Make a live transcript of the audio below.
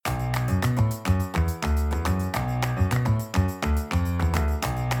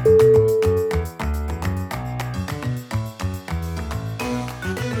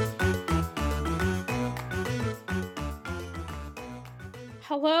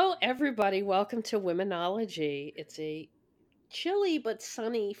Hello, everybody. Welcome to Womenology. It's a chilly but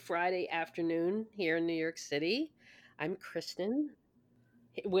sunny Friday afternoon here in New York City. I'm Kristen.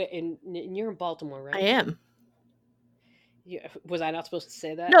 And you're in Baltimore, I right? am. Was I not supposed to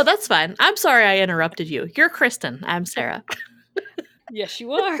say that? No, that's fine. I'm sorry I interrupted you. You're Kristen. I'm Sarah. Yes,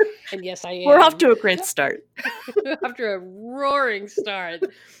 you are. And yes, I We're off am. to a great start. After a roaring start.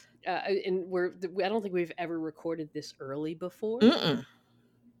 And I don't think we've ever recorded this early before. Mm-mm.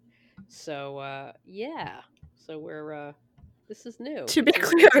 So, yeah. So this is new. To be It's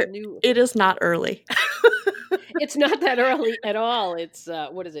a clear, new. it is not early. It's not that early at all. It's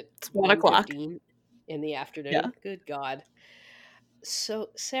what is it? It's 1 o'clock. 1:15 in the Yeah. afternoon. Good God.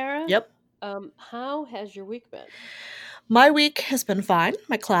 So, Sarah, Yep. how has your week been? My week has been fine.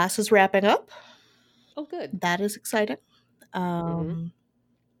 My class is wrapping up. Oh, good. That is exciting. Hmm. Um,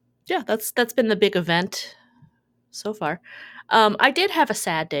 yeah, that's been the big event so far. I did have a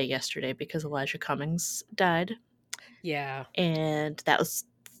sad day yesterday because Elijah Cummings died, Yeah. and that was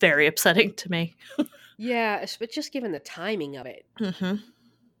very upsetting to me. Yeah, but just given the timing of it, Hmm.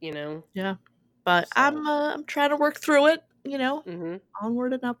 you know. Yeah, but So, I'm trying to work through it. hmm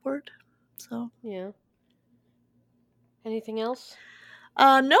Onward and upward. So, yeah. Anything else?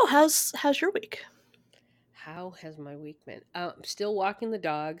 no, how's your week? How has my week been? I'm still walking the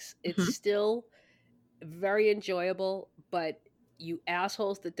dogs. It's Hmm. still very enjoyable, but you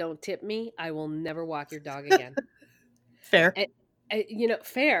assholes that don't tip me, I will never walk your dog again. Fair.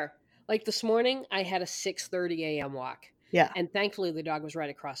 Fair. Like this morning, I had a 6:30 a.m. walk, Yeah. and thankfully the dog was right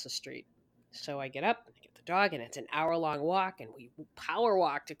across the street. So I get up, I get the dog, and it's an hour-long walk, and we power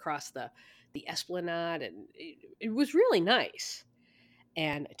walked across the Esplanade, and it was really nice.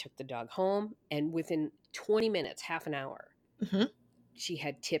 And I took the dog home, and within 20 minutes, half an hour, Hmm. she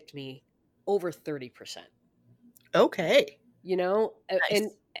had tipped me over 30%. Okay. You know, and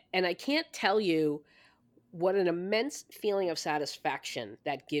Nice. and I can't tell you what an immense feeling of satisfaction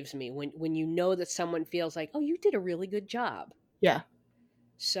that gives me when you know that someone feels like, oh, you did a really good job. Yeah.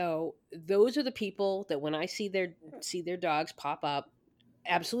 So those are the people that when I see their dogs pop up,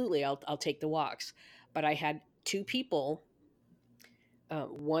 absolutely I'll take the walks. But I had two people.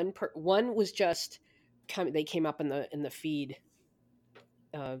 One was just coming. They came up in the feed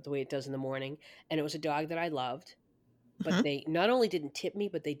the way it does in the morning, and it was a dog that I loved. But Hmm. they not only didn't tip me,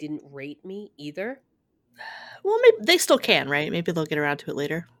 but they didn't rate me either. Well, maybe they still can, right? Maybe they'll get around to it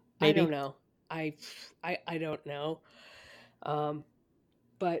later. I don't Maybe. know. I I don't know. Um,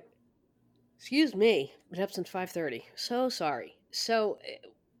 but excuse me, been up since 5:30. So sorry. So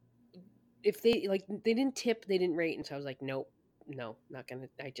if they didn't tip, they didn't rate, and so I was like, nope, no, not gonna.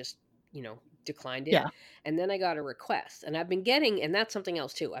 I just declined it, Yeah. and then I got a request, and I've been getting, and that's something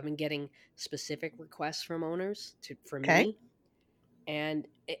else too. I've been getting specific requests from owners for Okay. me, and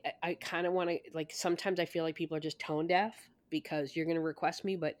I kind of want to like. Sometimes I feel like people are just tone deaf because you're gonna request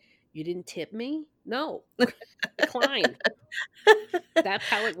me, but you didn't tip me. No, decline. That's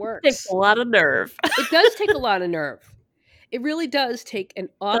how it Takes a works. lot of nerve. It does take a lot of nerve. It really does take an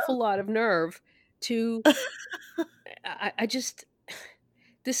awful lot of nerve to. I just.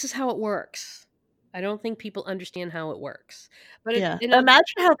 This is how it works. I don't think people understand how it works. But Yeah.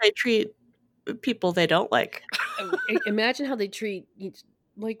 Imagine how they treat people they don't like. imagine how they treat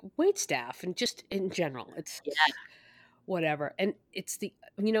like wait staff and just in general. It's Yeah. whatever. And it's the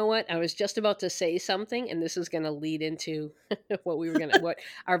you know what? I was just about to say something, and this is going to lead into what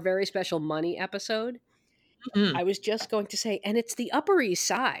our very special money episode. Hmm. I was just going to say, and it's the Upper East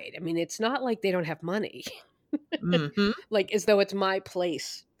Side. I mean, it's not like they don't have money, Hmm. like as though it's my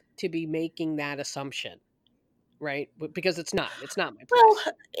place to be making that assumption, right? Because it's not. It's not my Well,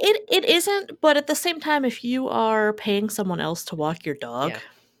 place. it isn't, but at the same time, if you are paying someone else to walk your dog, Yeah.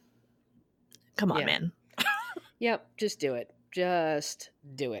 come on, Yeah. man. Yep. Just do it. Just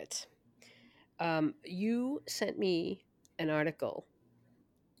do it. You sent me an article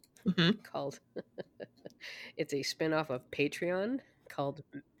Hmm. called. It's a spinoff of Patreon called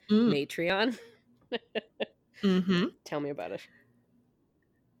Mm. Matreon. Hmm. Tell me about it.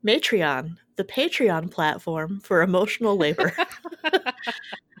 Matreon, the Patreon platform for emotional labor.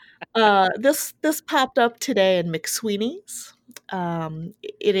 This popped up today in McSweeney's.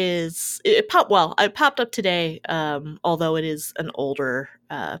 It popped up today. Although it is an older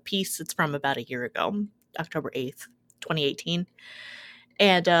piece. It's from about a year ago, October 8th, 2018,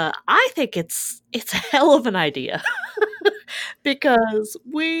 and I think it's a hell of an idea because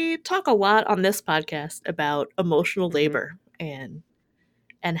we talk a lot on this podcast about emotional Hmm. labor and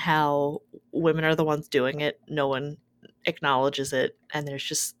how women are the ones doing it. No one acknowledges it, and there's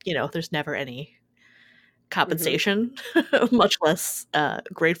just there's never any Mm-hmm. compensation, much less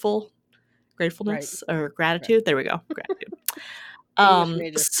gratefulness Right. or Right. gratitude. There we go, gratitude. English major, right? You're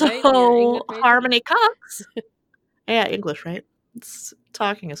an So English major. Harmony Cox, yeah, English, right?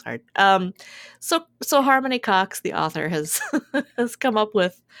 Talking is hard. So Harmony Cox, the author, has has come up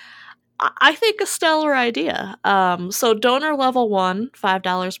with, I think, a stellar idea. So donor level 1,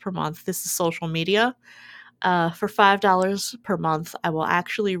 $5 per month. This is social media. For $5 per month, I will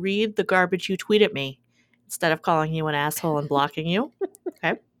actually read the garbage you tweet at me instead of calling you an asshole and blocking you.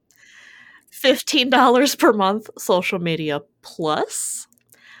 Okay. $15 per month, social media plus.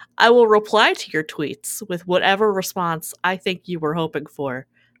 I will reply to your tweets with whatever response I think you were hoping for,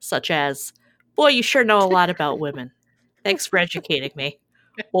 such as, "Boy, you sure know a lot about women. Thanks for educating me."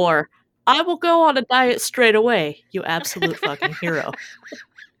 Or, "I will go on a diet straight away, you absolute fucking hero."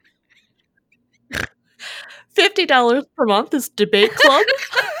 $50 per month is debate club.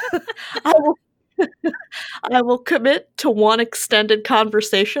 I will I will commit to one extended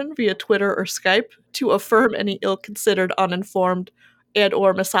conversation via Twitter or Skype to affirm any ill-considered, uninformed, and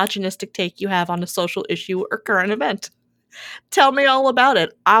or misogynistic take you have on a social issue or current event. Tell me all about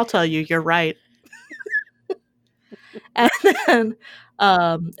it. I'll tell you you're right. And then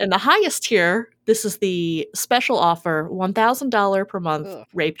in the highest tier, this is the special offer, $1,000 per month Ugh.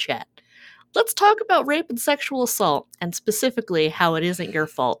 rape chat. Let's talk about rape and sexual assault, and specifically how it isn't your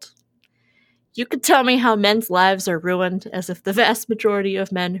fault. You could tell me how men's lives are ruined, as if the vast majority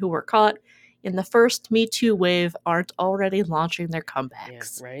of men who were caught in the first Me Too wave aren't already launching their Yeah.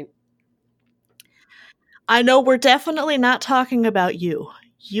 comebacks. Right. I know we're definitely not talking about you.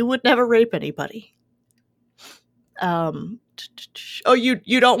 You would never rape anybody. Oh,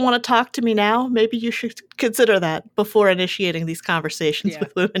 you don't want to talk to me now? Maybe you should consider that before initiating these conversations Yeah.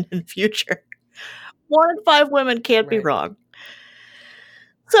 with women in the future. 1 in 5 women can't be Right. wrong.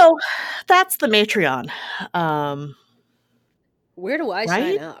 So that's the Matreon. Where do I sign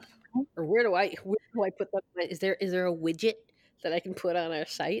Right? up? Or where do I put that? Is there a widget that I can put on our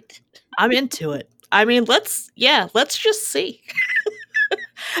site? I'm into it. I mean, let's just see.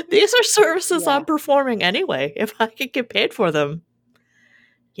 These are services Yeah. I'm performing anyway. If I could get paid for them,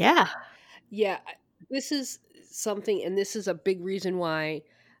 yeah. Yeah. This is something, and this is a big reason why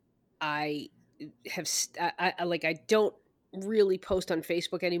I I don't really post on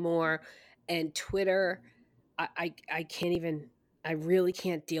Facebook anymore, and Twitter I can't even, I really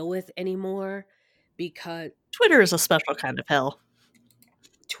can't deal with anymore, because Twitter is a special kind of hell.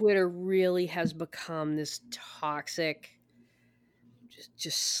 Twitter really has become this toxic,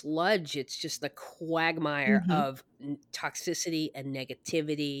 just sludge. It's just the quagmire Mhm. of toxicity and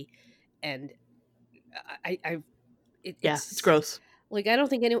negativity, and I Yeah, it's it's gross. like, I don't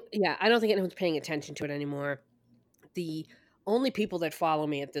think anyone's paying attention to it anymore. The only people that follow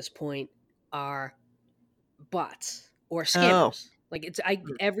me at this point are bots or Oh. scammers. Like, it's I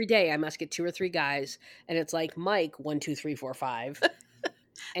every day I must get 2 or 3 guys, and it's like Mike 1 2 3 4 5,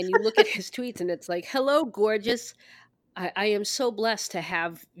 and you look at his tweets and it's like, "Hello, gorgeous. I am so blessed to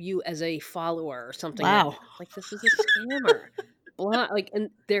have you as a follower," or something like Wow. that. Like, this is a scammer. Blah, like, and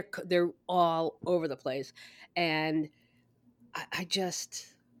they're all over the place, and I just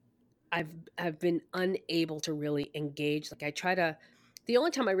I've been unable to really engage. Like, I try to. The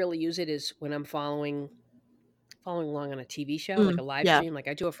only time I really use it is when I'm following along on a TV show, like a live Yeah. stream. Like,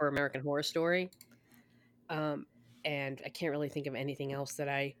 I do it for American Horror Story, um, and I can't really think of anything else that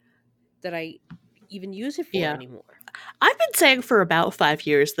I even use it for Yeah. anymore. I've been saying for about 5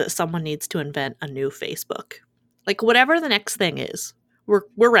 years that someone needs to invent a new Facebook. Like whatever the next thing is, we're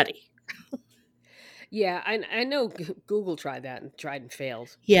ready. Yeah, I know Google tried that and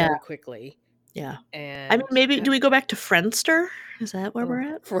failed Yeah. very quickly, Yeah. I mean, and maybe do we go back to Friendster? Is that where we're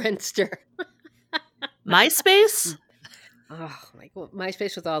at? Friendster. MySpace? Oh, like, well,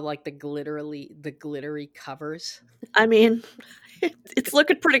 MySpace with all like the glittery covers. I mean, it's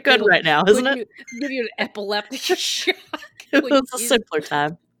looking pretty good It'll right now, isn't it? give you an epileptic shock It when was a you simpler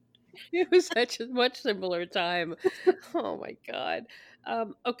time. it was such a much simpler time. Oh my god.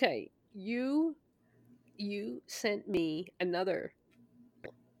 Okay, you sent me another,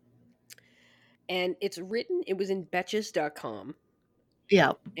 and it was in betches.com,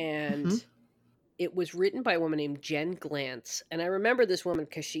 Yeah. and Hmm. it was written by a woman named Jen Glantz, and I remember this woman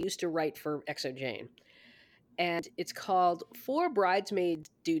because she used to write for Exo Jane. And it's called Four Bridesmaid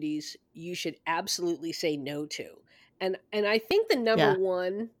Duties You Should Absolutely Say No to. And I think the number Yeah.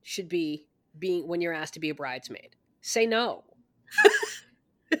 one should be, being when you're asked to be a bridesmaid, say no.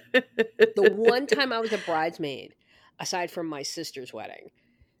 The one time I was a bridesmaid, aside from my sister's wedding,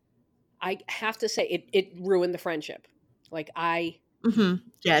 I have to say it ruined the friendship. Like,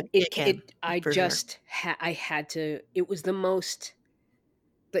 Yeah, it can, I for sure. just I had to. It was the most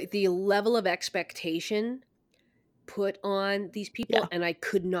the level of expectation put on these people, Yeah. and I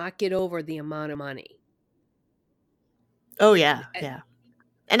could not get over the amount of money. Oh, yeah, Eh, yeah.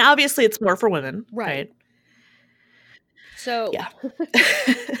 And obviously it's more for women, right. right? So Yeah.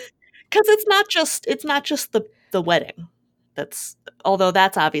 'Cause it's not just the wedding. That's although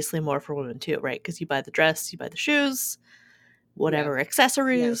that's obviously more for women too, right? Because you buy the dress, you buy the shoes, yeah, whatever yeah,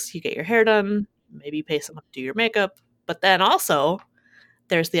 accessories, you get your hair done, maybe you pay someone to do your makeup. But then also,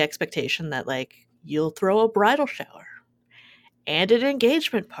 there's the expectation that, like, you'll throw a bridal shower and an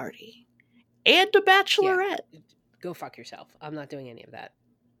engagement party and a yeah. bachelorette Go fuck yourself. I'm not doing any of that.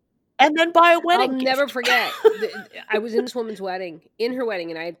 and then buy a I'll wedding never gift. forget. I was in this woman's wedding, in her wedding,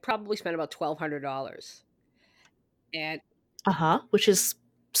 and I had probably spent about $1,200. And Uh-huh, which is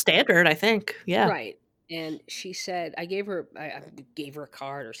standard, I think. Yeah. right, and she said, I gave her a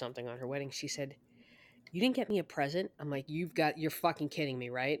card or something on her wedding. She said, "You didn't get me a present." I'm like, you're fucking kidding me,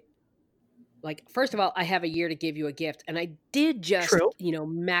 right? Like, first of all, I have a year to give you a gift, and I did just, True.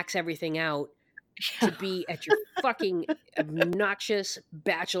 max everything out Yeah. to be at your fucking obnoxious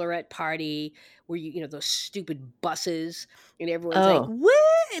bachelorette party where those stupid buses and everyone's like, Oh. "What?"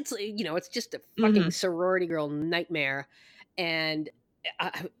 It's like, it's just a fucking Mhm. sorority girl nightmare. And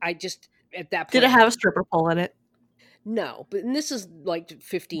I just at that Did it point, have a stripper pole in it? no, but and this is like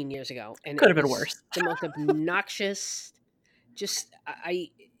 15 years ago, and Could it have been was worse. the most obnoxious. Just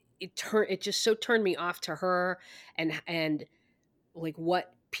it just so turned me off to her, and like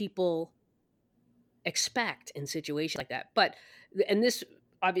what people expect in situations like that. But and this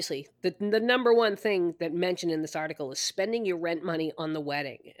obviously the number one thing that mentioned in this article is spending your rent money on the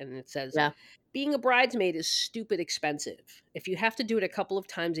wedding, and it says Yeah. being a bridesmaid is stupid expensive. If you have to do it a couple of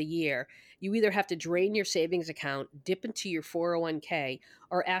times a year, you either have to drain your savings account, dip into your 401k,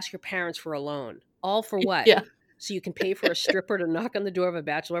 or ask your parents for a loan. All for what? Yeah. So you can pay for a stripper to knock on the door of a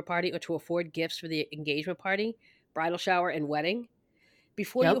bachelor party or to afford gifts for the engagement party, bridal shower, and wedding.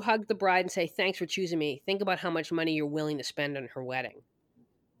 Before you Yep. hug the bride and say, "Thanks for choosing me," think about how much money you're willing to spend on her wedding.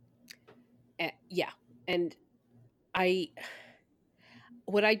 Yeah. And I,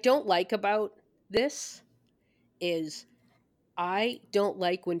 what I don't like about this is I don't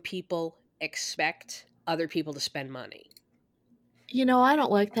like when people expect other people to spend money. I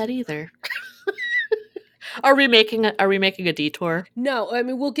don't like that either. Are we making a detour? No, I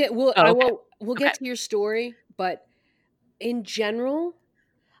mean Oh, okay. we'll Okay. get to your story, but in general,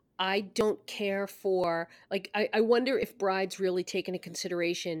 I don't care for like I wonder if brides really take into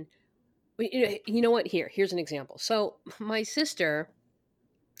consideration. You know what? Here's an example. So my sister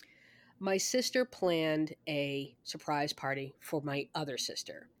planned a surprise party for my other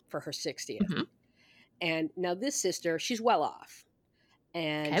sister for her 60th. Mhm. And now this sister, she's well off.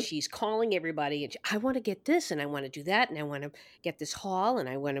 And Okay. she's calling everybody and I want to get this and I want to do that and I want to get this hall and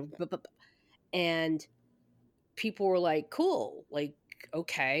I want to and people were like, "Cool. Like,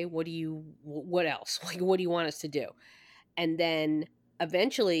 okay, what else? Like what do you want us to do?" And then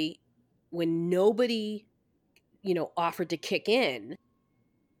eventually when nobody, offered to kick in,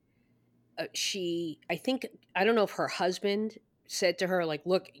 I think, I don't know if her husband said to her, like,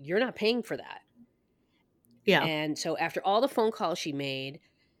 "Look, you're not paying for that." Yeah. And so after all the phone calls she made,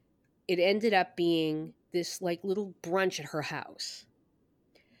 it ended up being this like little brunch at her house.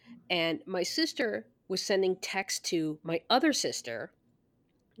 And my sister was sending texts to my other sister.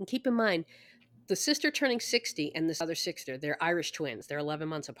 And keep in mind, the sister turning 60 and this other sister, they're Irish twins. They're 11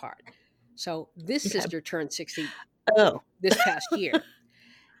 months apart. So this Okay. sister turned 60 Oh. this past year.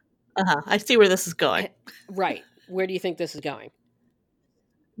 Uh-huh. I see where this is going. Right. Where do you think this is going?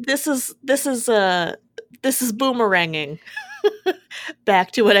 This is boomeranging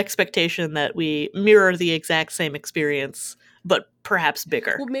back to an expectation that we mirror the exact same experience, but perhaps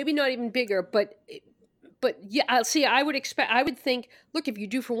bigger. Well, maybe not even bigger, but yeah, see, I would think, look, if you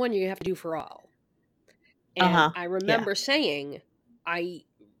do for one, you have to do for all. And Uh-huh. I Yeah. remember saying, I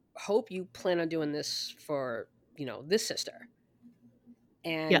hope you plan on doing this for, this sister.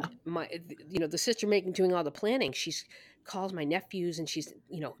 Yeah. And the sister doing all the planning, she's calls my nephews and she's,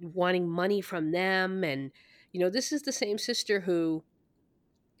 wanting money from them. And, this is the same sister who,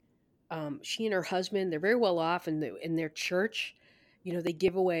 she and her husband, they're very well off in their church, they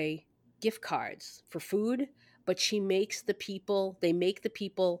give away gift cards for food, but they make the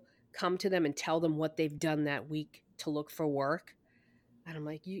people come to them and tell them what they've done that week to look for work. And I'm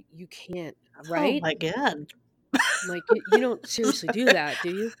like, you can't, Oh right? my god. I'm like, you don't seriously do that, do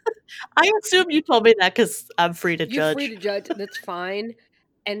you? I assume you told me that because I'm free to You're free judge. to judge. That's fine.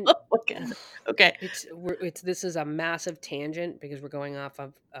 And Oh my god. Okay. it's this is a massive tangent because we're going off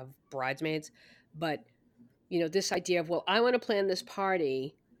of Bridesmaids, but this idea of, well, I want to plan this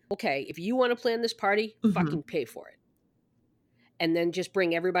party. Okay, if you want to plan this party, Mhm. fucking pay for it. And then just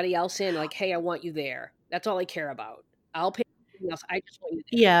bring everybody else in, like, hey, I want you there. That's all I care about. I'll pay everything else. I just want you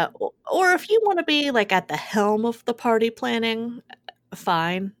there. Yeah, or if you wanna be, like, at the helm of the party planning,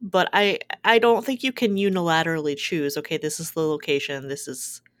 fine, but I don't think you can unilaterally choose, "Okay, this is the location, this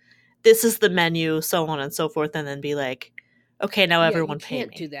is the menu, so on and so forth," and then be like, "Okay, now Yeah, you everyone pay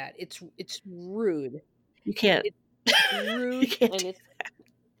can't do me." that. It's rude. You can't It's you rude, can't and do it's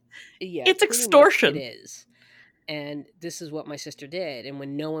yeah, it's pretty much it extortion. is. And this is what my sister did. And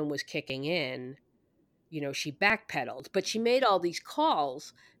when no one was kicking in, she backpedaled, but she made all these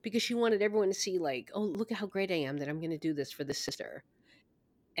calls because she wanted everyone to see, like, oh, look at how great I am that I'm going to do this for this sister.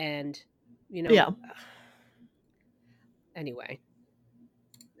 And, you know, Yeah. anyway,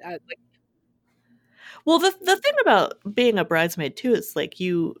 like, Well, the thing about being a bridesmaid too is, like,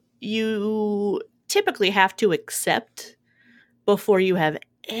 you typically have to accept before you have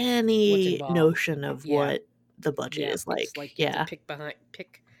what's any involved. notion of Yeah. what the budget Yeah. is It's like. like you have to Yeah. pick,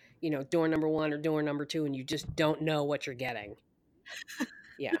 door number one or door number two, and you just don't know what you're getting.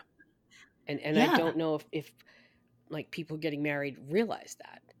 Yeah. And I Yeah. don't know if like people getting married realize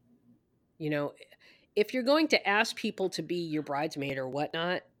that. You know, if you're going to ask people to be your bridesmaid or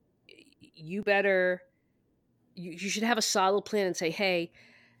whatnot, you better you should have a solid plan and say, hey,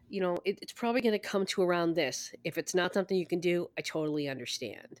 it's probably going to come to around this. If it's not something you can do, I totally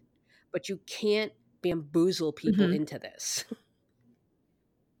understand. But you can't bamboozle people Mhm. into this.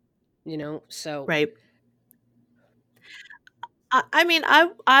 So Right. I mean,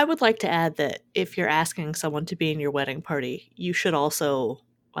 I would like to add that if you're asking someone to be in your wedding party, you should also,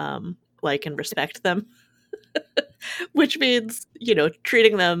 like and respect them, which means,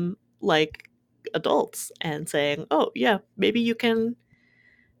 treating them like adults and saying, "Oh, yeah, maybe you can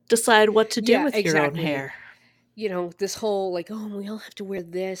decide what to do yeah, with your own exactly. hair." This whole like, oh, we all have to wear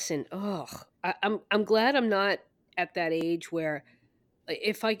this, and oh, I'm glad I'm not at that age where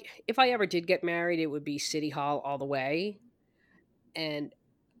if I ever did get married, it would be city hall all the way, and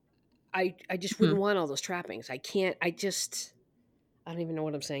I just wouldn't Mhm. want all those trappings. I don't even know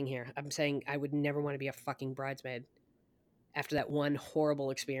what I'm saying here. I'm saying I would never want to be a fucking bridesmaid after that one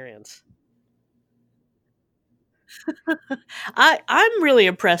horrible experience. I'm really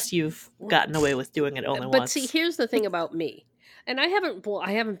impressed you've Well, gotten away with doing it only but see, once. here's the thing about me, and I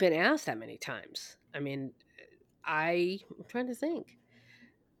haven't been asked that many times. I mean, I'm trying to think.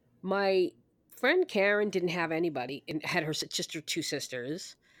 My friend Karen didn't have anybody, and had just her two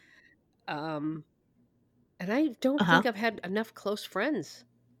sisters. Um, and I don't Uh-huh. think I've had enough close friends.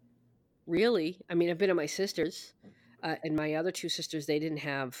 Really, I mean, I've been at my sister's, and my other two sisters. They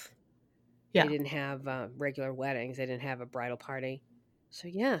Yeah. didn't have regular weddings. They didn't have a bridal party. So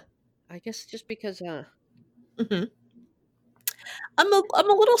yeah, I guess just because. Mhm. I'm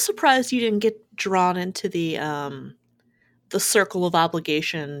a little surprised you didn't get drawn into the circle of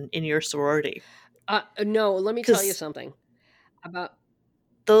obligation in your sorority, No, let me tell you because something about.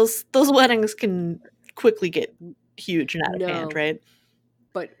 those weddings can quickly get huge and out of hand, No, right?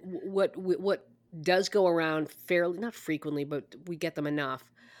 but what does go around fairly, not frequently, but we get them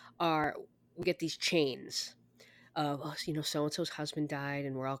enough, are we get these chains of, oh, so and so's husband died,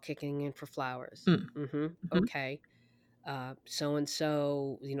 and we're all kicking in for flowers. Mm, Mm-hmm. mhm. Okay. So and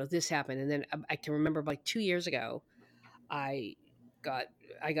so, this happened, and then I can remember like 2 years ago, I got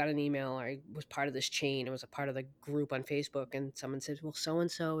I got an email. I was part of this chain. I was a part of the group on Facebook, and someone said, "Well, so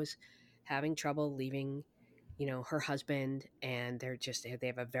and so is having trouble leaving, her husband, and they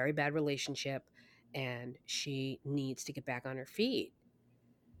have a very bad relationship, and she needs to get back on her feet."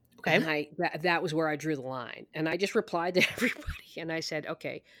 And Okay. that was where I drew the line, and I just replied to everybody, and I said,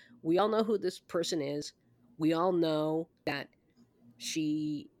 "Okay, we all know who this person is. We all know that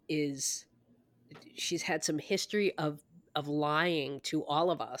she is she's had some history of lying to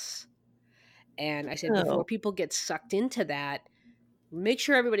all of us." And I said, before Oh. people get sucked into that, make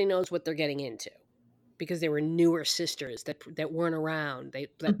sure everybody knows what they're getting into, because they were newer sisters that weren't around.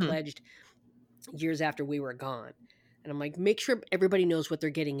 That Mhm. pledged years after we were gone. And I'm like, make sure everybody knows what they're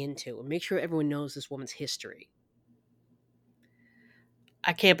getting into, and make sure everyone knows this woman's history.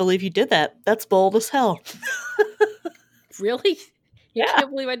 I can't believe you did that. That's bold as hell. Really? You Yeah. can't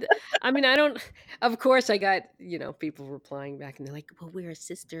believe I mean, I don't. Of course, I got people replying back, and they're like, "Well, we're a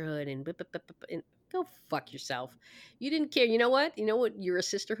sisterhood," and, and go fuck yourself. You didn't care. You know what? You know what? You're a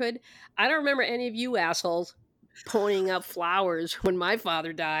sisterhood. I don't remember any of you assholes ponying up flowers when my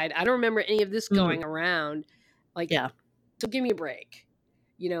father died. I don't remember any of this Mm, going around. Like, yeah. so give me a break.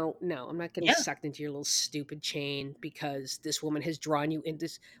 No, I'm not getting Yeah. sucked into your little stupid chain because this woman has drawn you in.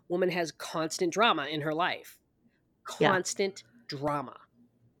 This woman has constant drama in her life. Yeah. Constant drama.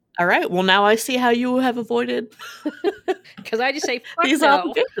 All right. Well, now I see how you have avoided Because I just say, fuck these no,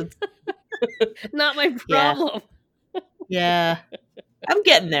 obligations. not my Yeah. problem. Yeah. I'm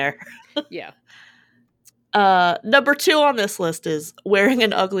getting there. Yeah. Number 2 on this list is wearing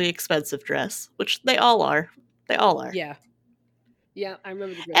an ugly, expensive dress, which they all are. They all are. Yeah. Yeah. I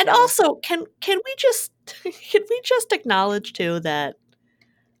remember the dress And I wore. also, can we just can we just acknowledge too that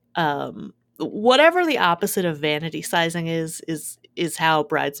whatever the opposite of vanity sizing is how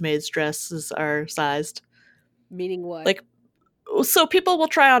bridesmaids dresses are sized. Meaning what? Like, so people will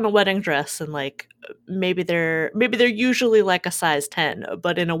try on a wedding dress and like maybe they're usually like a size 10,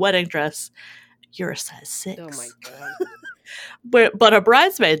 but in a wedding dress you're a size 6. Oh my God. But a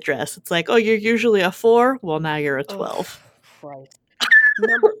bridesmaid dress, it's like, oh, you're usually a 4. Well, now you're a 12. Oh, Christ.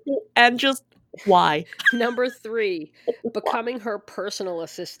 Number And just why? Number 3, becoming her personal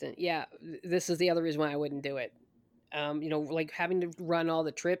assistant. Yeah, this is the other reason why I wouldn't do it. Like having to run all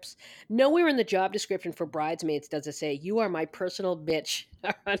the trips. Nowhere in the job description for bridesmaids does it say, you are my personal bitch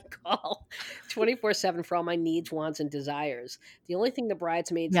on call 24/7 for all my needs, wants, and desires. The only thing the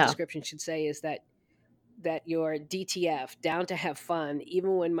bridesmaids Yeah. description should say is that you're DTF, down to have fun,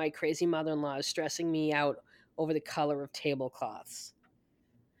 even when my crazy mother-in-law is stressing me out over the color of tablecloths.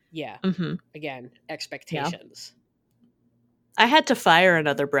 Yeah. Mm-hmm. Again, expectations. I had to fire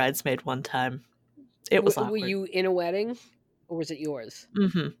another bridesmaid one time. It was Were awkward. you in a wedding, or was it yours?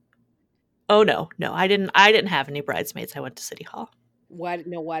 Mm-hmm. Oh no, I didn't have any bridesmaids. I went to City Hall. Why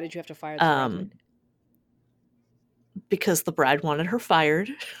did you have to fire this bridesmaid? Because the bride wanted her fired.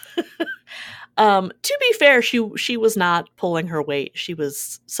 To be fair, she was not pulling her weight. She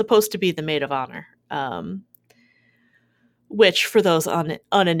was supposed to be the maid of honor. Which, for those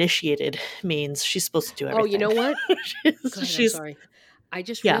uninitiated, means she's supposed to do everything. Oh, you know what? Go ahead, I'm she's sorry. I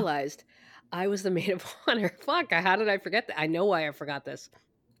just Yeah. realized I was the maid of honor. Fuck, how did I forget that? I know why I forgot this.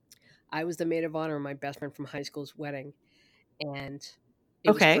 I was the maid of honor of my best friend from high school's wedding. And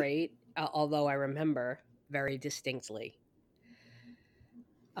it was Okay. great, although I remember very distinctly.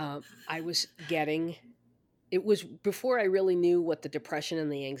 It was before I really knew what the depression and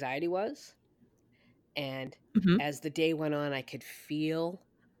the anxiety was. And Mhm. as the day went on, I could feel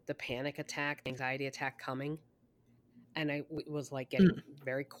the panic attack, anxiety attack coming. And I was like getting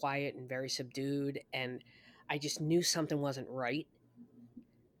very quiet and very subdued. And I just knew something wasn't right.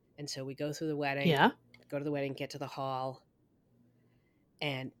 And so we go through the wedding, go to the wedding, get to the hall.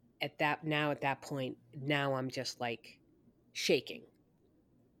 And at that point, now I'm just like shaking.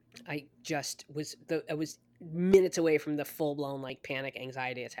 I was minutes away from the full blown like panic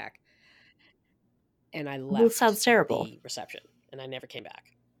anxiety attack. And I left. That sounds terrible. The reception, and I never came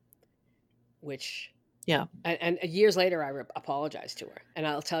back. Which, yeah, and years later, I apologized to her, and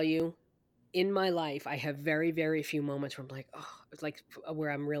I'll tell you, in my life, I have very, very few moments where I'm like, oh, it's like where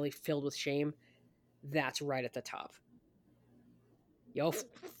I'm really filled with shame. That's right at the top. Yo,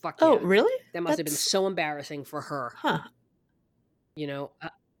 fuck yeah! Oh, really? That must have been so embarrassing for her. Huh? Well,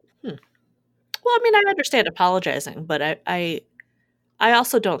 I mean, I understand apologizing, but I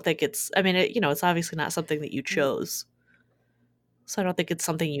also don't think it's. I mean, it's obviously not something that you chose, so I don't think it's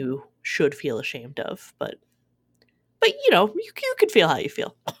something you should feel ashamed of. But you can feel how you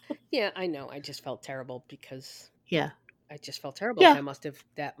feel. Yeah, I know. I just felt terrible because I just felt terrible. Yeah,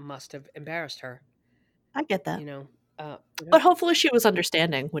 that must have embarrassed her. I get that. But hopefully she was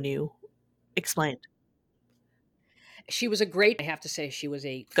understanding when you explained. She was I have to say, she was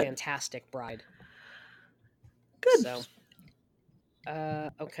a fantastic bride. Good. So,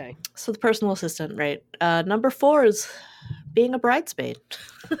 okay. So the personal assistant, right? Number 4 is being a bridesmaid.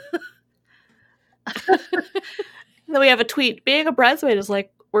 Then we have a tweet. Being a bridesmaid is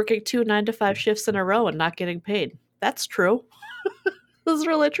like working 2 9-to-5 shifts in a row and not getting paid. That's true. This is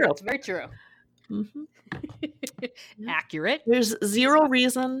really true. It's very true. Mm-hmm. Accurate. There's zero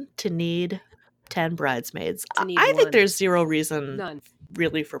reason to need 10 bridesmaids. I think there's zero reason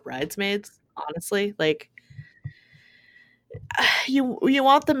really for bridesmaids, honestly. Like, you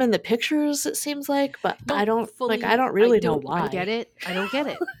want them in the pictures, it seems like, but I don't really know why. I get it. I don't get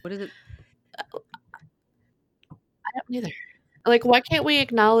it. What is it? I don't either. Like, why can't we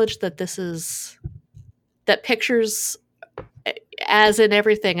acknowledge that that pictures, as in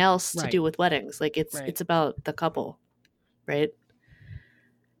everything else to do with weddings, like it's about the couple, right?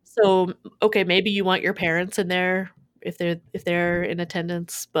 So, okay, maybe you want your parents in there if they're in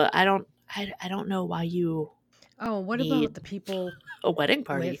attendance, but I don't know why you. Oh, what about need the people a wedding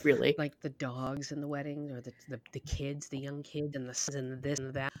party, with really. like the dogs in the wedding, or the kids, the young kids, and the sons and the this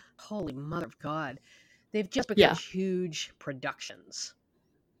and that? Holy mother of God. They've just become Yeah. huge productions.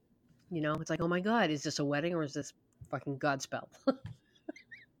 It's like, oh my God, is this a wedding or is this fucking Godspell?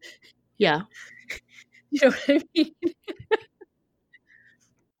 Yeah. You know what I mean?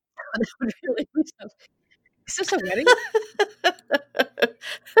 That would really be something. Is this a wedding?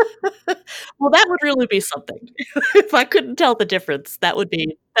 Well, that would really be something. If I couldn't tell the difference, that'd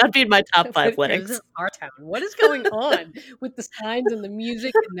be in my top 5 What is this weddings. our town? What is going on with the signs and the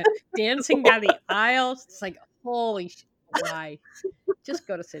music and the dancing down the aisles? It's like, holy shit, why? Just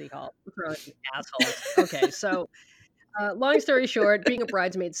go to City Hall. Throw it, you assholes. Okay, so long story short, being a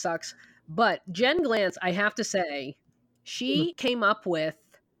bridesmaid sucks. But Jen Glantz, I have to say, Mm. she came up with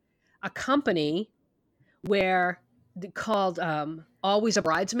a company where called Always a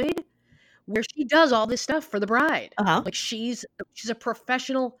Bridesmaid, where she does all this stuff for the bride. Uh-huh. Like she's a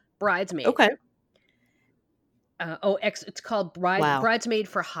professional bridesmaid. Okay. It's called Wow. Bridesmaid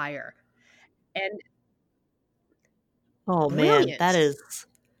for Hire, and Oh, man, that brilliant, is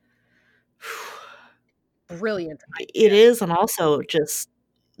brilliant it idea. is, and also just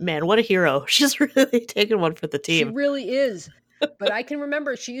man, what a hero. She's really taken one for the She team. really is. But I can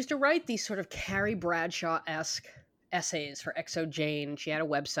remember she used to write these sort of Carrie Bradshaw-esque essays for XO Jane. She had a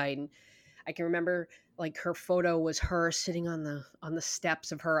website, and I can remember like her photo was her sitting on the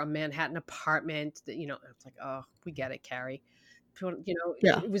steps of her Manhattan apartment. It's like, oh, we get it, Carrie.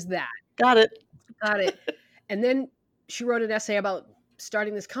 Yeah. It was that. Got it. Got it. And then she wrote an essay about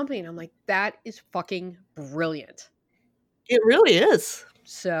starting this company, and I'm like, that is fucking brilliant. It really is.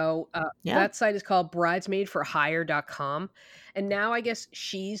 So Yeah. that site is called bridesmaidforhire.com. And now I guess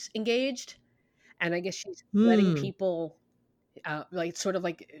she's engaged, and I guess she's letting Hmm. people like sort of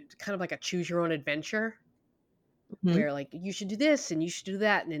like kind of like a choose your own adventure, Mhm. where like you should do this and you should do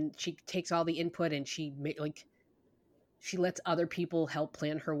that, and then she takes all the input and she lets other people help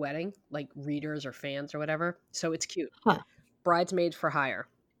plan her wedding, like readers or fans or whatever. So it's cute. Huh. Bridesmaids for Hire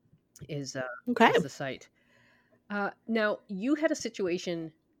is Okay. the site. Now you had a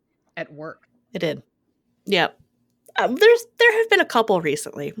situation at work. It did. Yeah. There have been a couple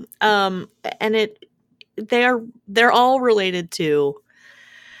recently. And they're all related to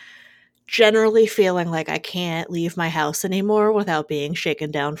generally feeling like I can't leave my house anymore without being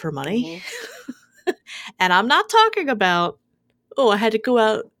shaken down for money. Mhm. And I'm not talking about, oh, I had to go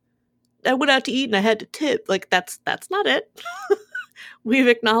out, I went out to eat and I had to tip. Like that's not it. We've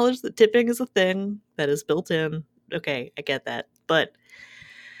acknowledged that tipping is a thing that is built in. Okay, I get that. But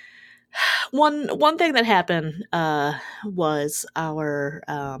one thing that happened was our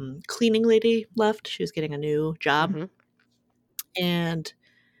cleaning lady left. She was getting a new job, Mhm. and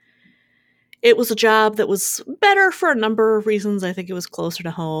it was a job that was better for a number of reasons. I think it was closer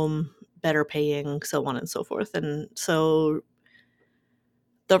to home, better paying, so on and so forth. And so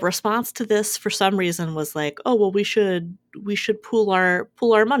the response to this, for some reason, was like, "Oh well, we should pool our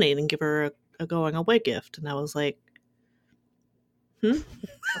money and give her a going away gift." And I was like,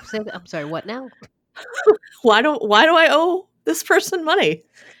 I'm sorry. What now? why do I owe this person money?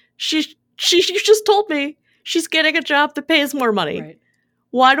 She just told me she's getting a job that pays more money. Right.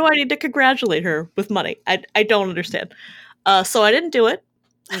 Why do I need to congratulate her with money? I don't understand. So I didn't do it.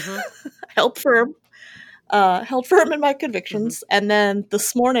 Mhm. Held firm. Held firm in my Mhm. convictions. And then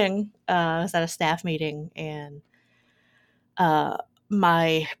this morning, I was at a staff meeting, and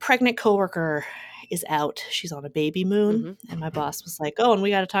my pregnant coworker is out. She's on a baby moon, Mhm. and my boss was like, "Oh, and we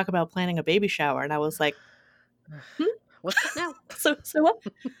got to talk about planning a baby shower." And I was like, "Hmm? What's that now? So what?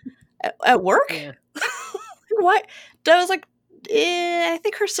 At work? Yeah. Why?" I was like, I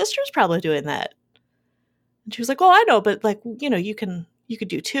think her sister's probably doing that. And she was like, "Well, I know, but like, you could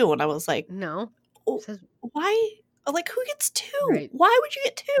do two." And I was like, No. "Oh, It says why? Like, who gets two? right. Why would you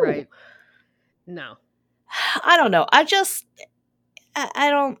get two?" Right. No. I don't know. I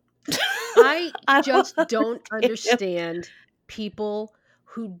don't. I I don't just don't understand. understand people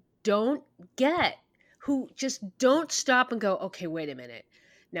who don't get, who just don't stop and go, okay, wait a minute.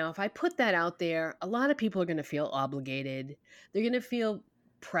 Now, if I put that out there, a lot of people are going to feel obligated. They're going to feel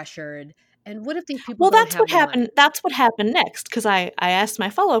pressured. And what if these people Well, don't that's have what the happened. money? That's what happened next, because I asked my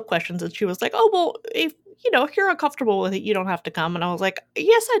follow up questions, and she was like, "Oh, well, if you're uncomfortable with it, you don't have to come." And I was like,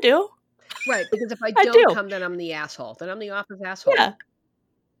 "Yes, I do. Right. Because if I I don't do. come, then I'm the asshole. Then I'm the office asshole. Yeah.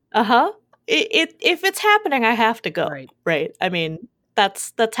 Uh huh. If it's happening, I have to go. Right. Right. I mean,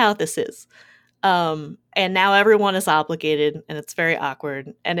 that's how this is. And now everyone is obligated, and it's very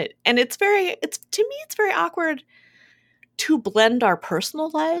awkward. And it's to me, it's very awkward to blend our personal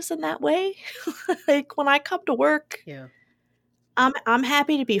lives in that way. Like when I come to work, Yeah. I'm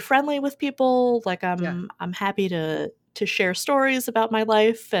happy to be friendly with people. Like Yeah. I'm happy to share stories about my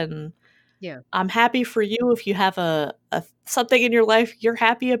life, and Yeah. I'm happy for you if you have a something in your life you're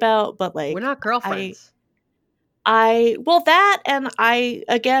happy about, but We're like not girlfriends. well, that, and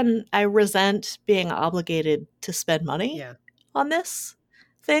I resent being obligated to spend money Yeah. on this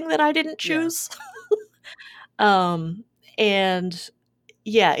thing that I didn't Yeah. choose. Um and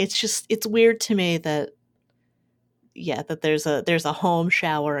yeah, it's weird to me that that there's a home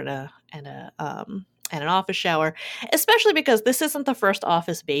shower and an office shower, especially because this isn't the first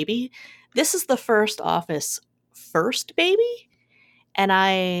office baby. This is the first baby, and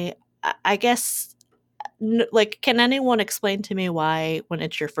I guess like, can anyone explain to me why when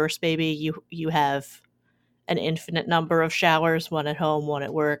it's your first baby you have an infinite number of showers, one at home, one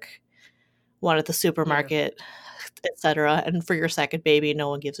at work, one at the Yeah. supermarket, etc., and for your second baby no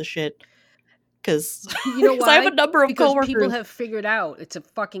one gives a shit? Because You know I have why? a number of Because people coworkers. have figured out it's a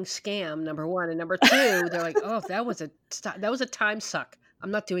fucking scam, number 1, and number 2, they're like, "Oh, that was a time suck. I'm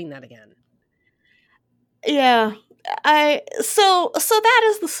not doing that again." Yeah. I so that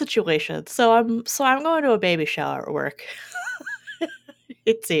is the situation. So I'm going to a baby shower at work.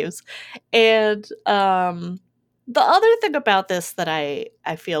 It seems. And the other thing about this that I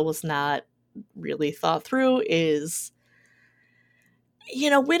feel was not really thought through is, we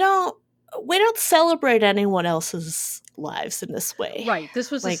don't celebrate anyone else's lives in this way. Right,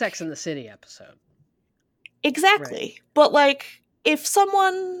 this was a Like, Sex and the City episode. Right. exactly. But like, if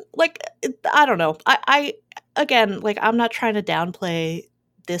someone like, I don't know. I again, like, I'm not trying to downplay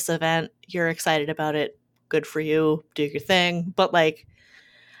this event. You're excited about it. Good for you. Do your thing. But like,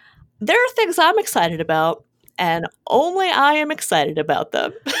 there are things I'm excited about, and only I am excited about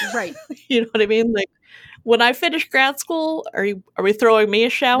them. Right. You know what I mean? Like, when I finish grad school, are we throwing me a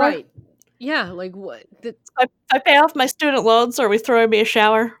shower? Right. Yeah, like, what the If I pay off my student loans, are we throwing me a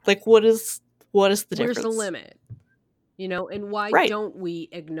shower? Like, what is the where's the difference? limit? And why Right. don't we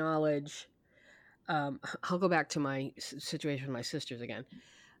acknowledge I'll go back to my situation with my sisters again.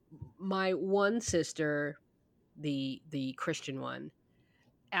 My one sister, the Christian one,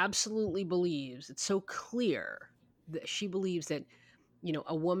 absolutely believes, it's so clear that she believes that,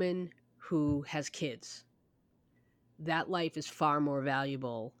 a woman who has kids, that life is far more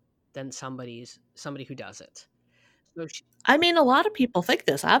valuable than somebody who does it. So she, I mean, a lot of people think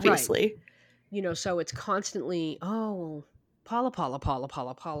this, right. obviously. So it's constantly, oh, Paula, Paula, Paula,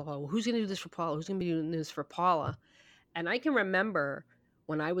 Paula, Paula, Paula. Who's going to do this for Paula? Who's going to be doing this for Paula? And I can remember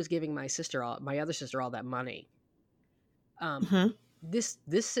when I was giving my other sister, all that money. Mhm. This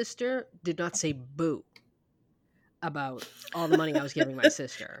sister did not say boo about all the money I was giving my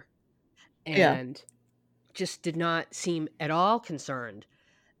sister, Yeah. and just did not seem at all concerned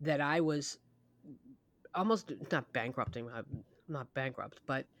that I was almost not bankrupting. I'm not bankrupt,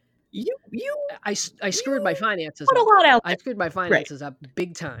 but You I screwed my finances put a up. lot out I there. screwed my Right. finances up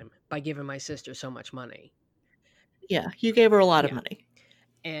big time by giving my sister so much money. Yeah, you gave her a lot of Yeah, money.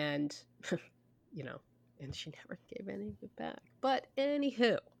 and you know, and she never gave any of it back. But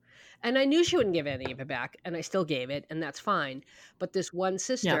anywho, and I knew she wouldn't give any of it back, and I still gave it, and that's fine. But this one Yeah.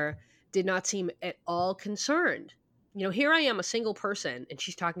 sister did not seem at all concerned. Here I am, a single person, and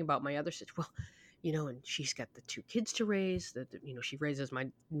she's talking about my other sister. Well, and she's got the 2 kids to raise. That she raises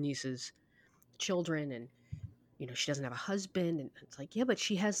my niece's children, and she doesn't have a husband, and it's like, yeah, but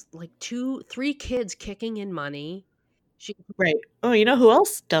she has like 3 kids kicking in money. She, Right. Oh, you know who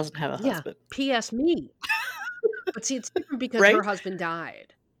else doesn't have a yeah. husband? P.S. me. But see, it's different because her Right? husband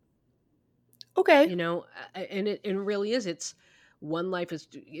died. Okay. And it really is. It's one life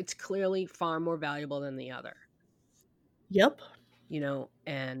it's clearly far more valuable than the other. Yep.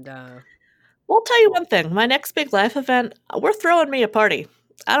 And Well, I'll tell you one thing. My next big life event, we're throwing me a party.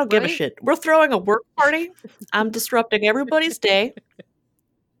 I don't give a right? shit. We're throwing a work party. I'm disrupting everybody's day.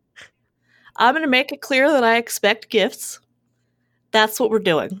 I'm going to make it clear that I expect gifts. That's what we're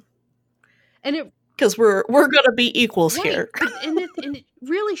doing. And it Because we're going to be equals right, here. and it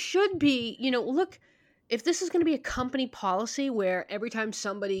really should be. Look, if this is going to be a company policy where every time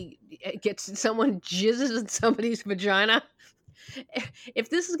someone jizzes in somebody's vagina, if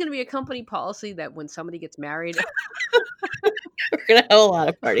this is going to be a company policy that when somebody gets married, We're going to have a lot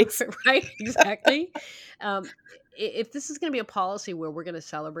of parties. right, exactly. If this is going to be a policy where we're going to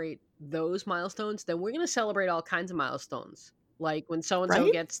celebrate those milestones, then we're going to celebrate all kinds of milestones, like when so and so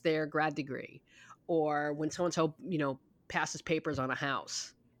Right? gets their grad degree, or when so and so passes papers on a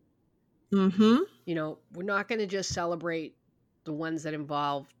house. Mm-hmm. We're not going to just celebrate the ones that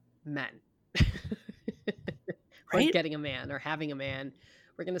involve men. or Right? getting a man or having a man.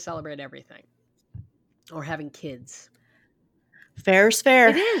 We're going to celebrate everything. Or having kids. Fair is It fair.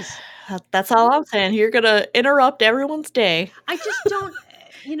 is. That's all I'm saying. You're going to interrupt everyone's day. I just don't,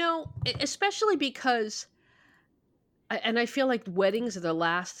 especially because, and I feel like weddings are the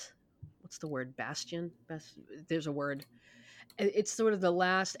last, what's the word? Bastion? There's a word. It's sort of the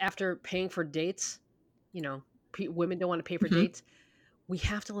last, after paying for dates, women don't want to pay for Mhm. dates. We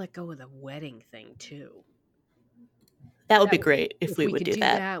have to let go of the wedding thing too. That would be great if If we we would could do do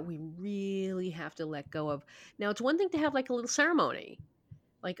that. that, we really have to let go of. Now, it's one thing to have like a little ceremony,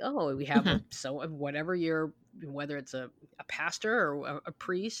 like, oh, we have Mhm. whatever whether it's a pastor or a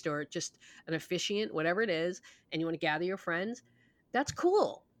priest or just an officiant, whatever it is, and you want to gather your friends. That's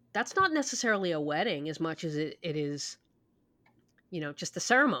cool. That's not necessarily a wedding as much as it is, just the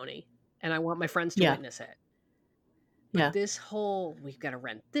ceremony, and I want my friends to Yeah. witness it. But Yeah. this whole, we've got to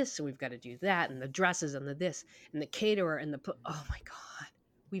rent this and we've got to do that, and the dresses and the this and the caterer and oh my God,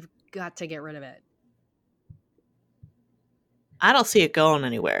 we've got to get rid of it. I don't see it going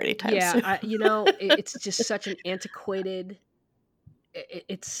anywhere anytime soon. It's just such an antiquated.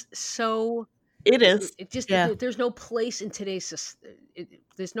 It's so. It is. It just, Yeah. there's no place in today's.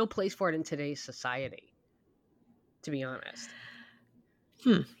 There's no place for it in today's society. To be honest.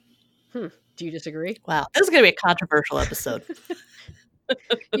 Hmm. Do you disagree? Wow. This is going to be a controversial episode.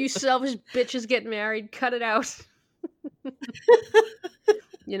 You selfish bitches getting married. Cut it out.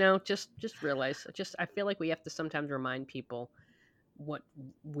 Just realize. I feel like we have to sometimes remind people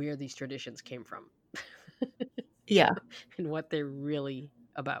where these traditions came from. Yeah. And what they're really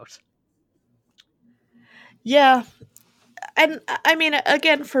about. Yeah. And I mean,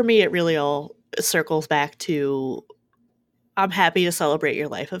 again, for me, it really all circles back to I'm happy to celebrate your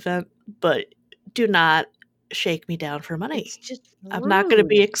life event, but do not shake me down for money. It's just rude. I'm not going to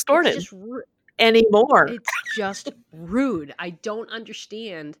be extorted anymore. It's just rude. I don't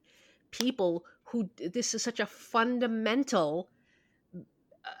understand people who, this is such a fundamental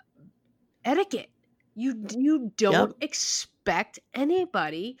etiquette. You don't expect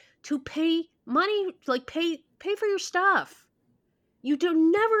anybody to pay money, like pay for your stuff. You do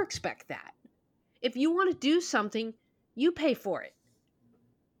never expect that. If you want to do something, you pay for it.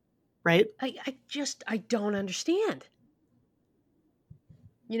 Right? I don't understand.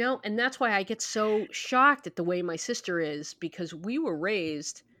 And that's why I get so shocked at the way my sister is, because we were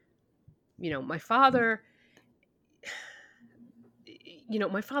raised, my father,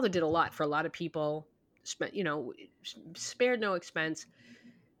 my father did a lot for a lot of people, spared no expense,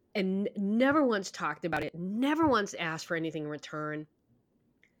 and never once talked about it, never once asked for anything in return.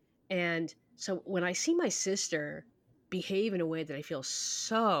 And so when I see my sister behave in a way that I feel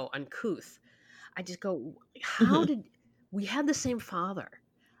so uncouth, I just go, how did we have the same father?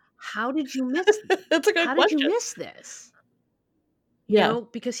 How did you miss? That's a good how question. did you miss this?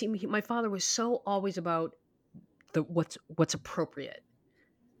 Because my father was so always about what's appropriate,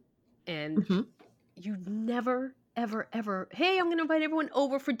 and you never ever. Hey, I'm going to invite everyone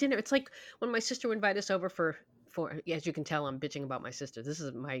over for dinner. It's like when my sister would invite us over for. As you can tell, I'm bitching about my sister. That's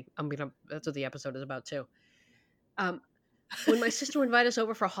what the episode is about too. When my sister would invite us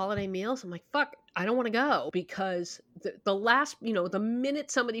over for holiday meals, I'm like, fuck, I don't want to go, because the last, the minute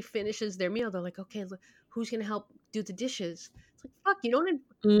somebody finishes their meal, they're like, okay, look, who's going to help do the dishes? It's like, fuck, you don't.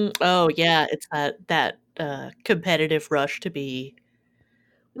 Oh yeah, it's that competitive rush to be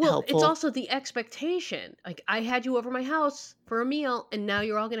helpful. It's also the expectation. Like, I had you over my house for a meal, and now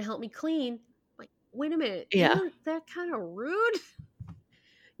you're all going to help me clean. Like, wait a minute, isn't that kind of rude?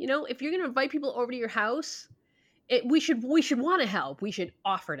 If you're going to invite people over to your house, we should want to help. We should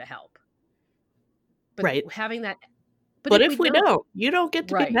offer to help. But right. having that. But if we don't, you don't get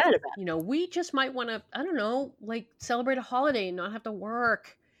to be mad about it. We just might want to, I don't know, like celebrate a holiday and not have to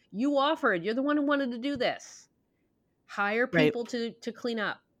work. You offered. You're the one who wanted to do this. Hire people to clean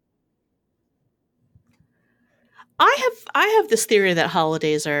up. I have this theory that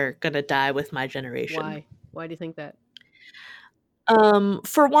holidays are going to die with my generation. Why? Why do you think that?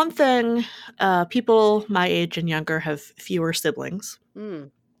 For one thing, people my age and younger have fewer siblings.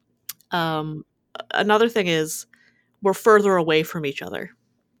 Another thing is we're further away from each other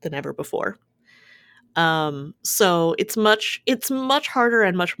than ever before. So it's much harder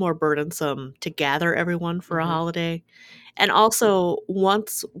and much more burdensome to gather everyone for a holiday. And also,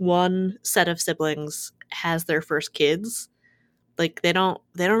 once one set of siblings has their first kids, like they don't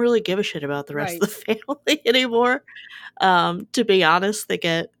really give a shit about the rest of the family anymore. To be honest, they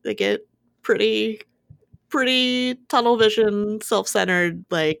get pretty tunnel vision, self-centered,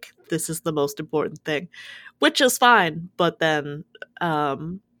 like this is the most important thing, which is fine. But then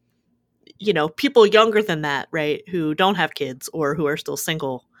people younger than that, right, who don't have kids or who are still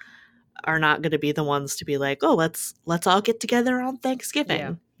single are not going to be the ones to be like, oh, let's all get together on Yeah.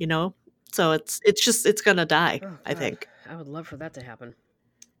 Thanksgiving, So it's going to die, Oh I God, think. I would love for that to happen.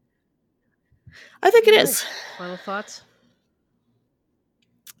 I think it All is. right. Final thoughts?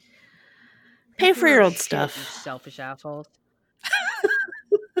 Pay for your your own own shit, you stuff, selfish assholes.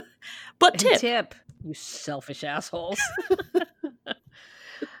 but And tip. tip, you selfish assholes.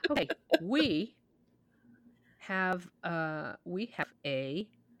 Okay, we have a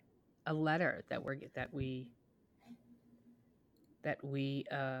letter that we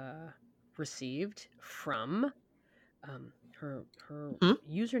received from her Hmm?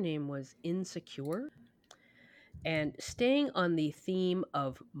 username was Insecure, and staying on the theme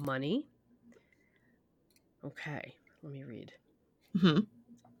of money. Okay, let me read. Hmm.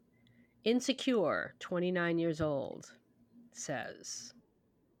 Insecure, 29 years old, says,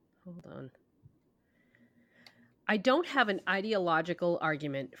 hold on. I don't have an ideological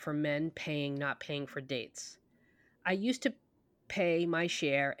argument for men not paying for dates. I used to pay my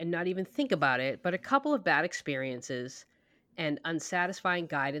share and not even think about it, but a couple of bad experiences and unsatisfying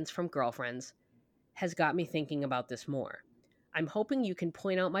guidance from girlfriends has got me thinking about this more. I'm hoping you can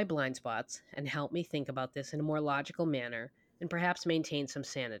point out my blind spots and help me think about this in a more logical manner and perhaps maintain some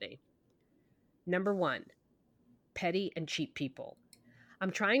sanity. Number 1, petty and cheap people.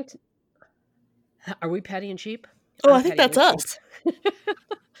 I'm trying to. Are we petty and cheap? Oh, I'm I think petty that's with cheap. us.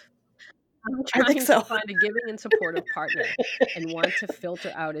 I'm I think trying to so. find a giving and supportive partner and want to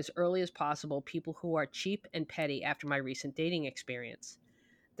filter out as early as possible people who are cheap and petty after my recent dating experience.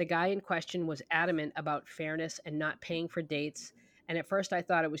 The guy in question was adamant about fairness and not paying for dates, and at first I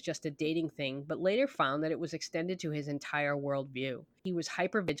thought it was just a dating thing, but later found that it was extended to his entire worldview. He was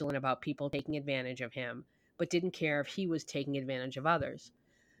hyper vigilant about people taking advantage of him, but didn't care if he was taking advantage of others.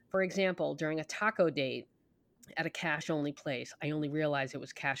 For example, during a taco date at a cash only place, I only realized it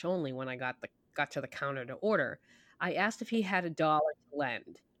was cash only when I got to the counter to order. I asked if he had $1 to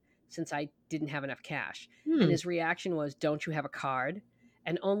lend since I didn't have enough cash. And Hmm. his reaction was, "Don't you have a card?"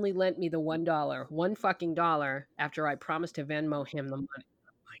 And only lent me the $1, one fucking dollar, after I promised to Venmo him the money.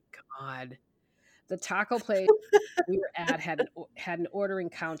 Oh my God. The taco place we were at had an ordering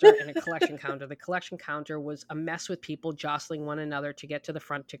counter and a collection counter. The collection counter was a mess with people jostling one another to get to the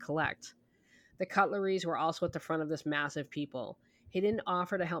front to collect. The cutleries were also at the front of this massive people. He didn't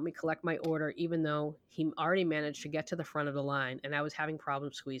offer to help me collect my order, even though he already managed to get to the front of the line and I was having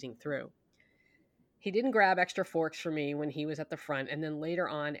problems squeezing through. He didn't grab extra forks for me when he was at the front, and then later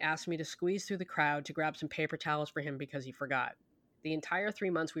on asked me to squeeze through the crowd to grab some paper towels for him because he forgot. The entire 3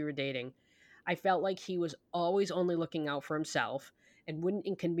 months we were dating, I felt like he was always only looking out for himself and wouldn't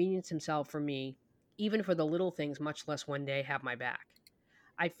inconvenience himself for me, even for the little things, much less one day have my back.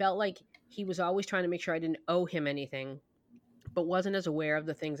 I felt like he was always trying to make sure I didn't owe him anything, but wasn't as aware of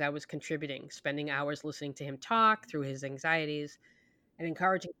the things I was contributing, spending hours listening to him talk through his anxieties and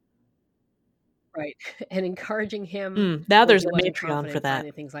encouraging right and encouraging him Now when there's he a wasn't Patreon for confident that.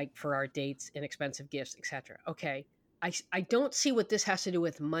 finding things like for our dates, inexpensive gifts, etc. Okay. I don't see what this has to do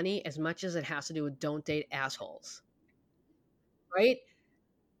with money as much as it has to do with don't date assholes, right?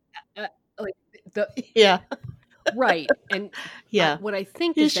 Uh, like the Yeah. right, and Yeah. what I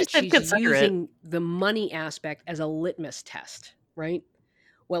think is He's that just she's inconsiderate. using the money aspect as a litmus test, right?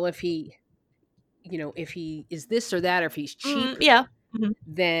 Well, if he is this or that, or if he's cheap, Yeah. Hmm.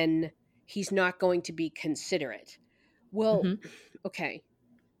 then he's not going to be considerate. Well, Hmm. okay.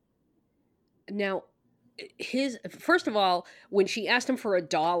 Now, his first of all, when she asked him for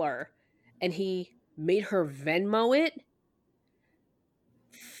 $1 and he made her Venmo it,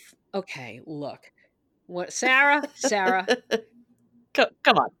 okay, look. What Sarah,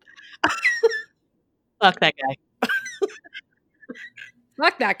 Come on. Fuck that guy.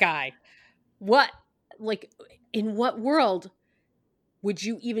 fuck that guy. What like in what world would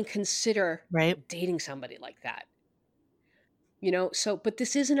you even consider Right? dating somebody like that? So but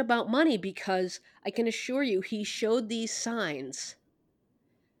this isn't about money, because I can assure you he showed these signs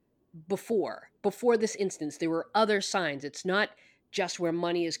before this instance. There were other signs. It's not just where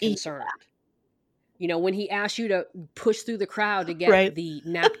money is Yeah. concerned. When he asked you to push through the crowd to get Right? the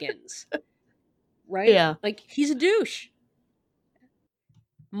napkins, right? Yeah. Like, he's a douche.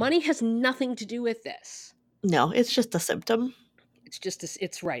 Money has nothing to do with this. No, it's just a symptom. It's just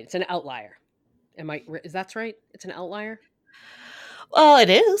it's right. It's an outlier. Is that right? It's an outlier? Well, it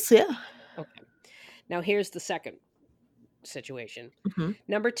is. Yeah. Okay. Now here's the second situation. Hmm.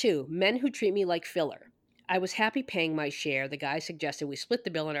 Number 2, men who treat me like filler. I was happy paying my share. The guy suggested we split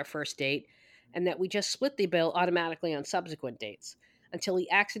the bill on our first date and that we just split the bill automatically on subsequent dates. until he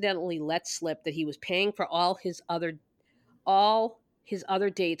accidentally let slip that he was paying for all his other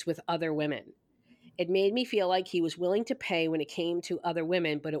dates with other women. It made me feel like he was willing to pay when it came to other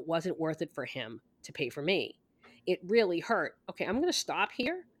women, but it wasn't worth it for him to pay for me. It really hurt. Okay, I'm going to stop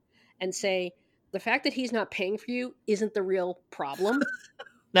here and say the fact that he's not paying for you isn't the real problem.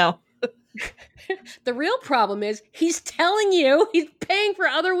 No. The real problem is he's telling you he's paying for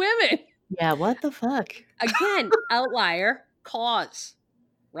other women. Yeah, what the fuck? Again, outlier cause,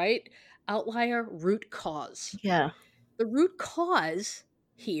 right? Outlier root cause. Yeah. The root cause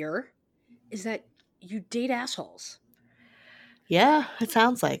here is that you date assholes. Yeah, it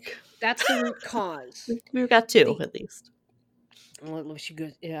sounds like. That's the root cause. We've got two, at least.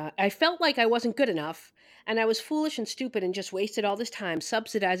 Yeah, I felt like I wasn't good enough, and I was foolish and stupid and just wasted all this time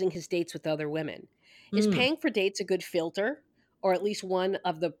subsidizing his dates with other women. Is paying for dates a good filter, or at least one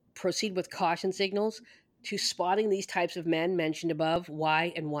of the proceed with caution signals to spotting these types of men mentioned above?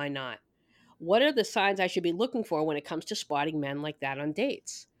 Why and why not? What are the signs I should be looking for when it comes to spotting men like that on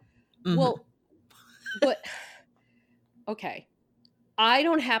dates? Well, but okay. I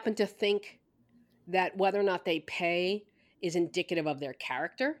don't happen to think that whether or not they pay is indicative of their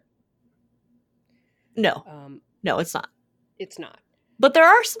character. No. No, it's not. It's not. But there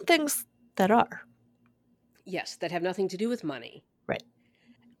are some things that are. Yes, that have nothing to do with money. Right.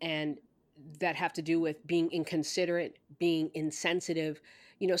 And that have to do with being inconsiderate, being insensitive.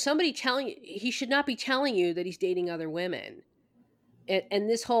 You know, somebody telling you, he should not be telling you that he's dating other women. And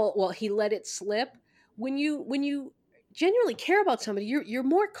this whole, well, he let it slip. When you genuinely care about somebody, you're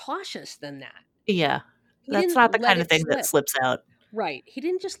more cautious than that. Yeah. That's not the kind of thing that slips out. Right. He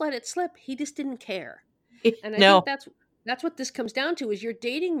didn't just let it slip. He just didn't care. And I think that's what this comes down to is you're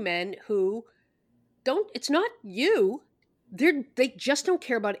dating men who it's not you. They just don't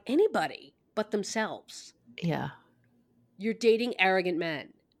care about anybody but themselves. Yeah. You're dating arrogant men.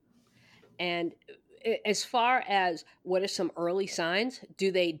 And as far as what are some early signs,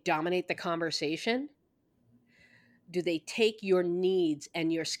 do they dominate the conversation? Do they take your needs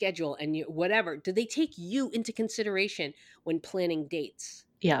and your schedule and your whatever? Do they take you into consideration when planning dates?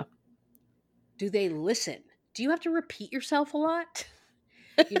 Yeah. Do they listen? Do you have to repeat yourself a lot?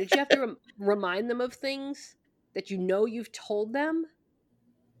 Do you have to remind them of things that you know you've told them?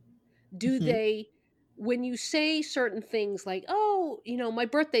 Do they, when you say certain things like, oh, my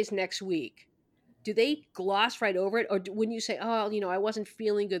birthday's next week, do they gloss right over it? Or when you say, oh, I wasn't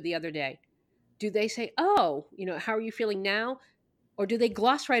feeling good the other day, do they say, oh, how are you feeling now? Or do they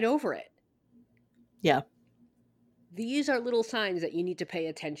gloss right over it? Yeah. These are little signs that you need to pay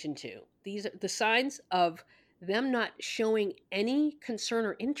attention to. These are the signs of them not showing any concern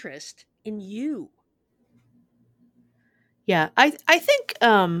or interest in you. Yeah, I think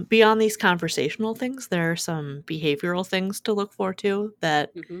beyond these conversational things, there are some behavioral things to look for too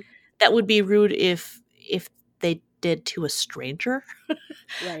that would be rude if they did to a stranger.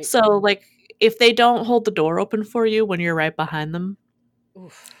 Right. So like if they don't hold the door open for you when you're right behind them,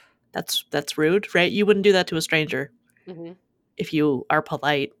 oof, that's rude, right? You wouldn't do that to a stranger if you are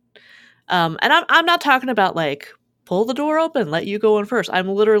polite. And I'm not talking about like pull the door open, let you go in first. I'm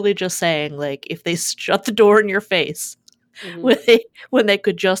literally just saying like if they shut the door in your face. When they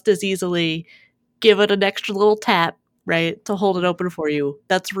could just as easily give it an extra little tap, right, to hold it open for you.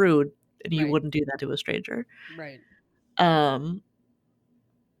 That's rude, and you wouldn't do that to a stranger. Right.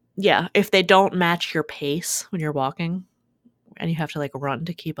 Yeah, if they don't match your pace when you're walking, and you have to like run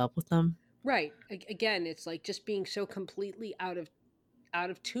to keep up with them. Right. Again, it's like just being so completely out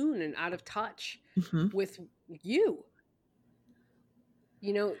of tune and out of touch with you.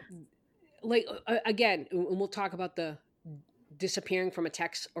 Like again, and we'll talk about the disappearing from a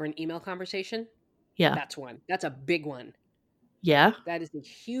text or an email conversation. Yeah. That's one. That's a big one. Yeah. That is a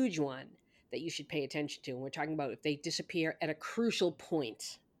huge one that you should pay attention to. And we're talking about if they disappear at a crucial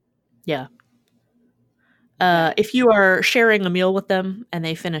point. Yeah. If you are sharing a meal with them and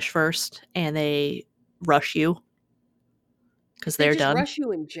they finish first and they rush you because they're done. Rush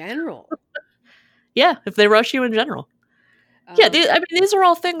you in general. Yeah, if they rush you in general. Yeah, these are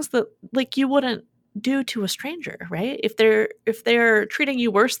all things that like you wouldn't do to a stranger, right? If they're treating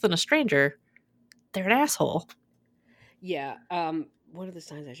you worse than a stranger, they're an asshole. Yeah. What are the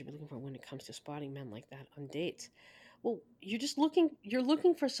signs I should be looking for when it comes to spotting men like that on dates? Well, you're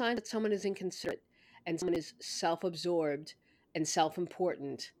looking for signs that someone is inconsiderate and someone is self-absorbed and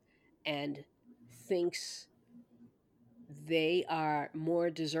self-important and thinks they are more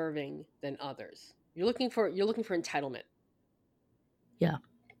deserving than others. You're looking for entitlement. Yeah.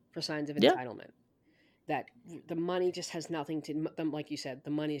 For signs of entitlement. That the money just has nothing to them, like you said, the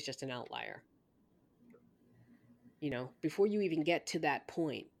money is just an outlier. Before you even get to that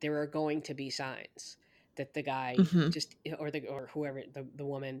point, there are going to be signs that the guy Hmm. just or whoever the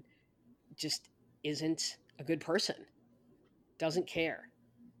woman just isn't a good person, doesn't care.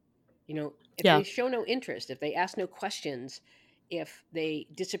 If Yeah. they show no interest, if they ask no questions, if they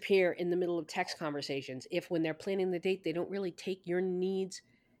disappear in the middle of text conversations, if when they're planning the date they don't really take your needs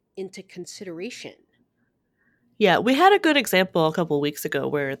into consideration. Yeah, we had a good example a couple of weeks ago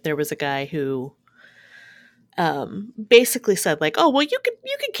where there was a guy who basically said like, "Oh, well, you can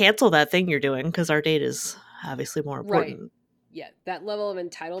cancel that thing you're doing because our date is obviously more Right. important." Yeah, that level of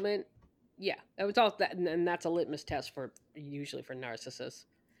entitlement. Yeah, it was all that, and that's a litmus test for usually for narcissists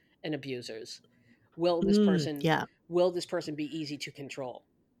and abusers. Will this person Yeah, will this person be easy to control?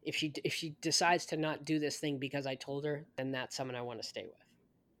 If she decides to not do this thing because I told her, then that's someone I want to stay with.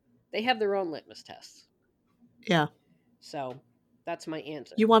 They have their own litmus tests. yeah. So that's my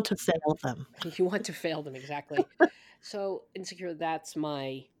answer. You want to fail them. You want to fail them, exactly. So insecure, those are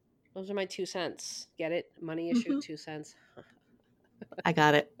my 2 cents. Get it? Money issue, Hmm. 2 cents. I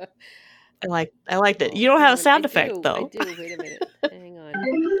got it. I liked it. Oh You don't have a man, I sound effect do. I though. do. Wait a minute. Hang on. Yeah.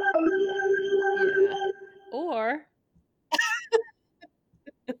 Or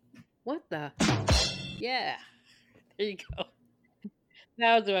what the? Yeah. There you go.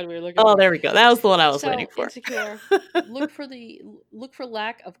 That was the one we were looking Oh, for. there we go. That was the one I was waiting So for. insecure. Look for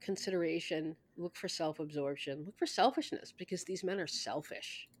lack of consideration. Look for self-absorption. Look for selfishness because these men are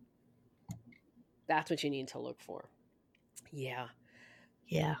selfish. That's what you need to look for. Yeah.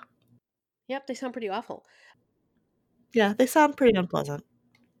 Yeah. Yep, they sound pretty awful. Yeah, they sound pretty unpleasant.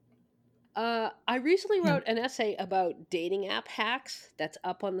 I recently Yeah. wrote an essay about dating app hacks that's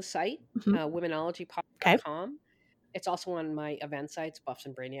up on the site, Hmm. Okay. womenologypod.com. It's also on my event sites,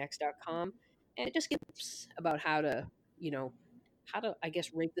 buffsandbrainiacs.com. And it just gives tips about you know, I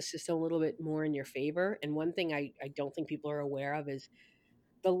guess, rate the system a little bit more in your favor. And one thing I don't think people are aware of is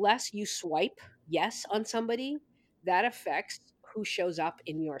the less you swipe yes on somebody, that affects who shows up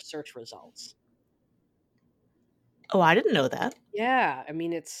in your search results. Oh, I didn't know that. Yeah, I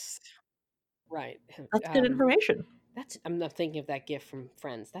mean, it's right. That's good information. I'm not thinking of that gift from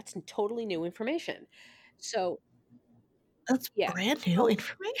Friends. That's totally new information. So, That's yeah. brand new So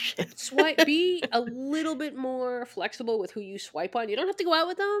information. be a little bit more flexible with who you swipe on. You don't have to go out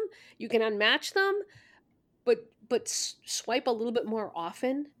with them. You can unmatch them, but swipe a little bit more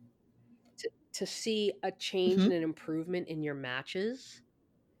often to see a change Hmm. and an improvement in your matches.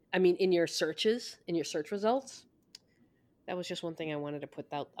 I mean, in your searches, in your search results. That was just one thing I wanted to put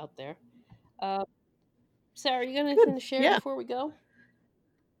out there. Uh, Sarah, you got Good. anything to share Yeah. before we go?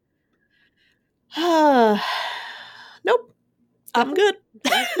 Nope. I'm good.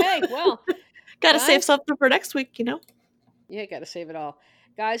 Okay, well, Got to save guys, something for next week. yeah, got to save it all.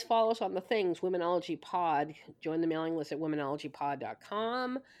 Guys, follow us on the things, Womenology Pod. Join the mailing list at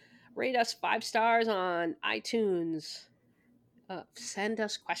womenologypod.com. Rate us 5 stars on iTunes. Send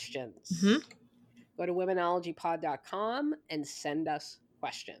us Hmm. questions. Go to womenologypod.com and send us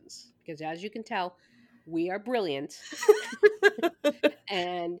questions. Because as you can tell, we are brilliant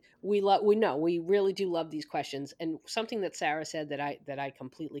and we really do love these questions. And something that Sarah said that I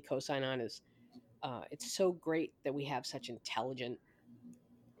completely co-sign on is it's so great that we have such intelligent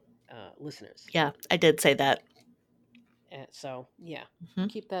listeners. Yeah, I did say that. So yeah, Hmm.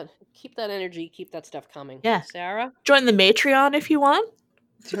 keep that energy, keep that stuff coming. Yeah. Sarah, Join the Matreon if you want.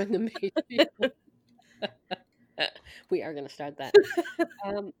 join the we are going to start that.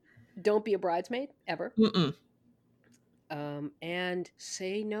 Don't be a bridesmaid ever, Mm-mm. and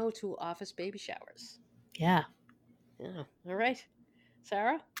say no to office baby showers. Yeah. Yeah. All right,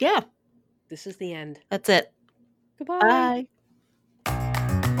 Sarah, Yeah. this is the end. That's it. Goodbye. Bye.